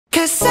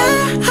'Cause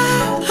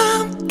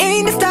I'm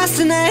in the stars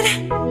tonight.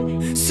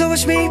 So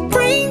watch me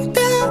bring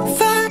the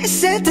fire,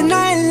 set the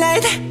night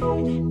light.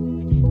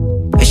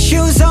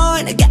 Shoes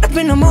on, get up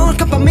in the morning,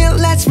 cup of milk,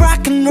 let's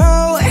rock and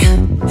roll.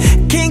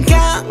 Kink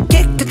out,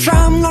 kick the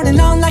drum, rolling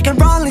on like a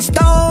rolling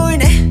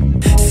stone.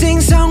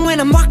 Sing song when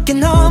I'm walking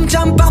home,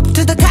 jump up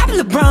to the top of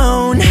the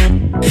brown.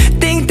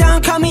 Ding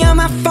dong, call me on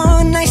my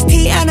phone, nice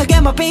tea and I'll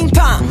get my ping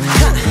pong.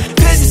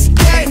 This is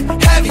getting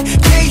heavy,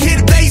 can't hear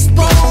the bass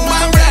boom,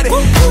 I'm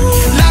ready.